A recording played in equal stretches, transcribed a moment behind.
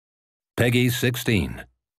Peggy 16.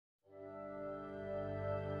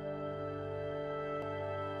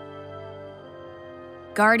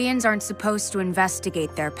 Guardians aren't supposed to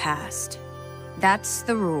investigate their past. That's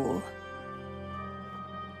the rule.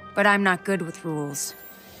 But I'm not good with rules.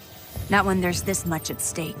 Not when there's this much at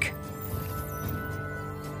stake.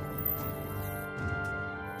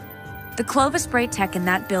 The Clovis Bray tech in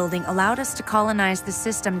that building allowed us to colonize the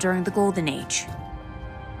system during the Golden Age.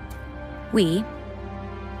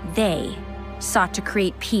 They, sought to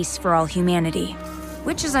create peace for all humanity.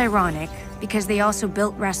 Which is ironic, because they also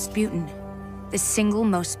built Rasputin, the single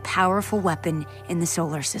most powerful weapon in the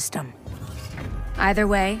solar system. Either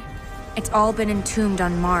way, it's all been entombed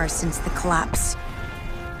on Mars since the collapse,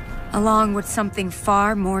 along with something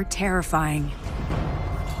far more terrifying.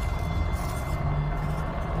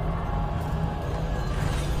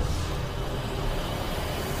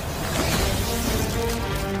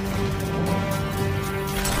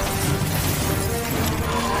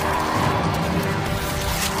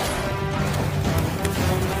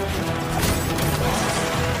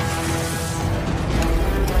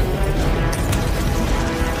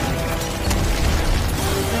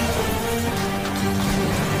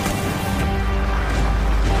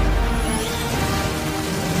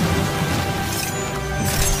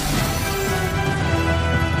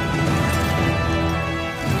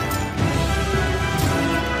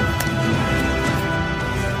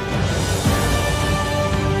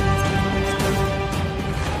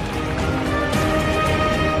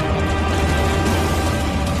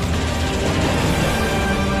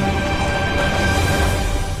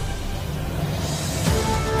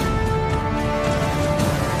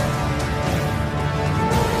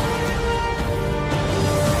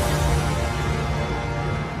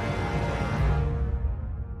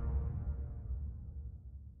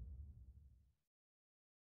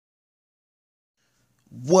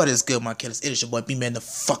 What is good, my killers? It is your boy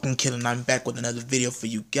BmanDaKilla, and I'm back with another video for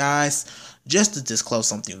you guys. Just to disclose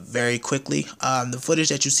something very quickly, the footage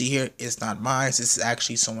that you see here is not mine. This is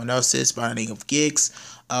actually someone else's by the name of Gigs.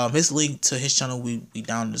 His link to his channel will be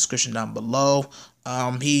down in the description down below.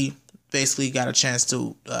 He basically got a chance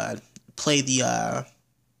to play the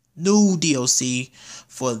new DLC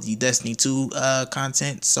for the Destiny 2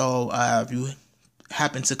 content. So if you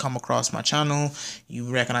happen to come across my channel, you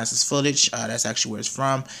recognize this footage, that's actually where it's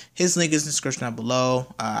from. His link is in the description down below.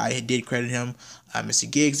 I did credit him, Mr.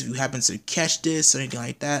 Gigs. If you happen to catch this or anything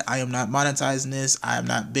like that, I am not monetizing this. I am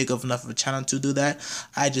not big enough of a channel to do that.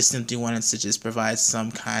 I just simply wanted to just provide some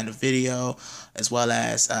kind of video, as well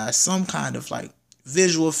as some kind of like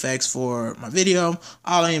visual effects for my video.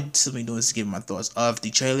 All I am simply doing is giving my thoughts of the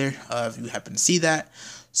trailer, if you happen to see that.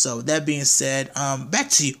 So with that being said, back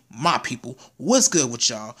to you, my people. What's good with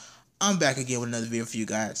y'all? I'm back again with another video for you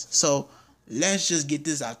guys. So let's just get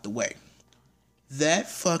this out the way. That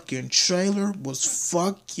fucking trailer was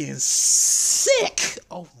fucking sick.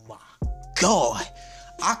 Oh my god,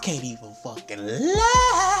 I can't even fucking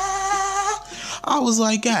lie. I was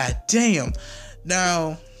like, god damn.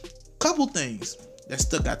 Now, couple things that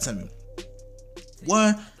stuck out to me.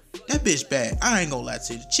 One, that bitch bad. I ain't gonna lie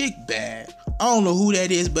to you, the chick bad. I don't know who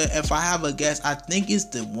that is, but if I have a guess, I think it's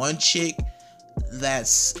the one chick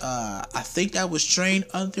that's I think that was trained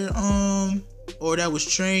under or that was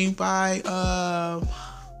trained by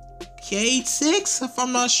K6, if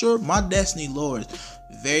I'm not sure. My Destiny lore is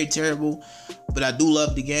very terrible, but I do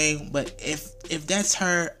love the game. But if that's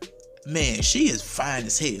her, man, she is fine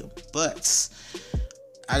as hell. But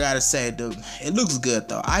I gotta say, it looks good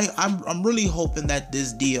though. I'm really hoping that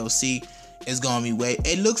this DLC is gonna be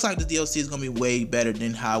it looks like the DLC is gonna be way better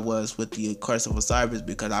than how it was with the Curse of Osiris,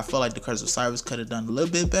 because I feel like the Curse of Osiris could have done a little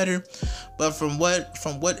bit better. But from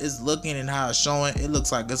what is looking and how it's showing, it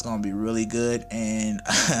looks like it's gonna be really good. And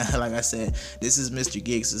like I said, this is Mr.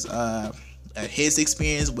 Giggs' his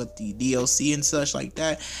experience with the DLC and such like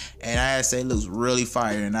that, and I gotta say it looks really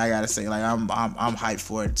fire, and I gotta say, like, I'm hyped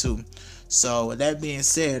for it too. So with that being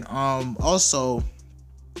said, also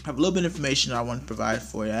I have a little bit of information I want to provide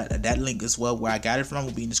for you. That link as well, where I got it from,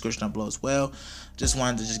 will be in the description down below as well. Just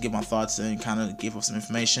wanted to just give my thoughts and kind of give up some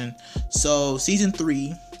information. So season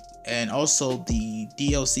 3 and also the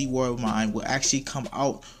DLC Warmind will actually come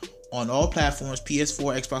out on all platforms,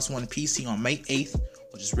 PS4, Xbox One, and PC on May 8th,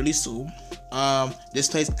 which is really soon. This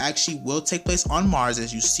place actually will take place on Mars,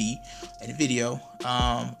 as you see in the video.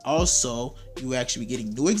 Also, you will actually be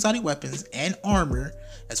getting new exotic weapons and armor,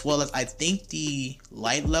 as well as I think the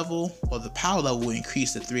light level or the power level will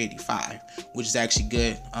increase to 385, which is actually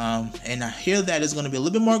good. And I hear that it's going to be a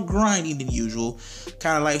little bit more grinding than usual,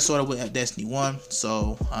 kind of like sort of with Destiny 1.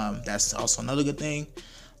 So that's also another good thing.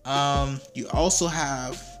 You also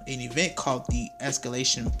have an event called the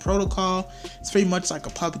Escalation Protocol. It's pretty much like a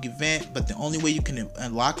public event, but the only way you can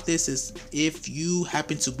unlock this is if you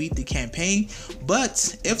happen to beat the campaign.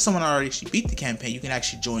 But if someone already actually beat the campaign, you can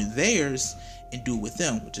actually join theirs and do it with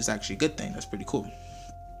them, which is actually a good thing. That's pretty cool.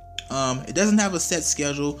 It doesn't have a set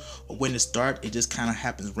schedule or when to start. It just kind of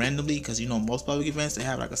happens randomly, because you know most public events, they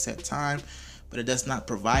have like a set time, but it does not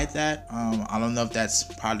provide that. I don't know if that's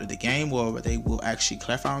part of the game or they will actually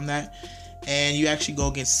clarify on that. And you actually go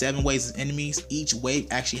against 7 waves of enemies. Each wave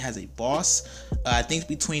actually has a boss. I think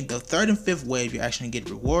between the 3rd and 5th wave, you actually get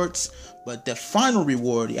rewards. But the final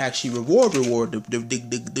reward, the actually reward,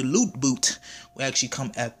 the loot boot, will actually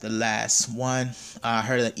come at the last one. I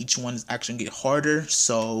heard that each one is actually gonna get harder,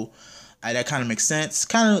 so that kind of makes sense.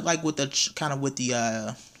 Kind of like with the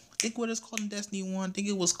I think what it's called in Destiny 1. I think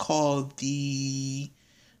it was called the,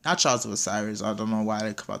 not Trials of Osiris. I don't know why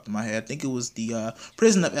they come out to my head. I think it was the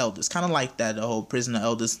Prison of Elders. Kind of like that, the whole Prison of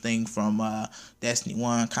Elders thing from Destiny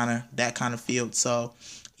 1. That kind of feel. So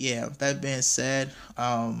yeah, that being said,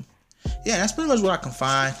 yeah, that's pretty much what I can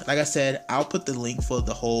find. Like I said, I'll put the link for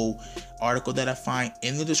the whole article that I find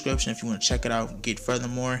in the description if you want to check it out and get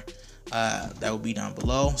furthermore. That will be down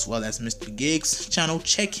below, as well as Mr. Giggs channel.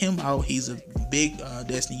 Check him out. He's a big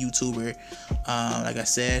Destiny YouTuber. Like I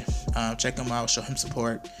said, check him out, show him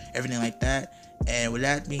support, everything like that. And with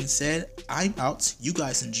that being said, I'm out. You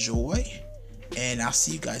guys enjoy, and I'll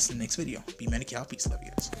see you guys in the next video. BmanDaKilla, peace, love you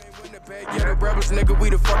guys. Yeah, the rebels, nigga, we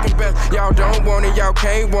the fucking best. Y'all don't want it, y'all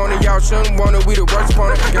can't want it, y'all shouldn't want it, we the worst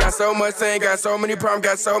opponent. Got so much saying, got so many problems,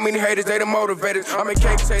 got so many haters, they the motivators. I'm a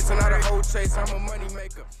cake chaser, not a whole chase, I'm a money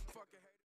maker.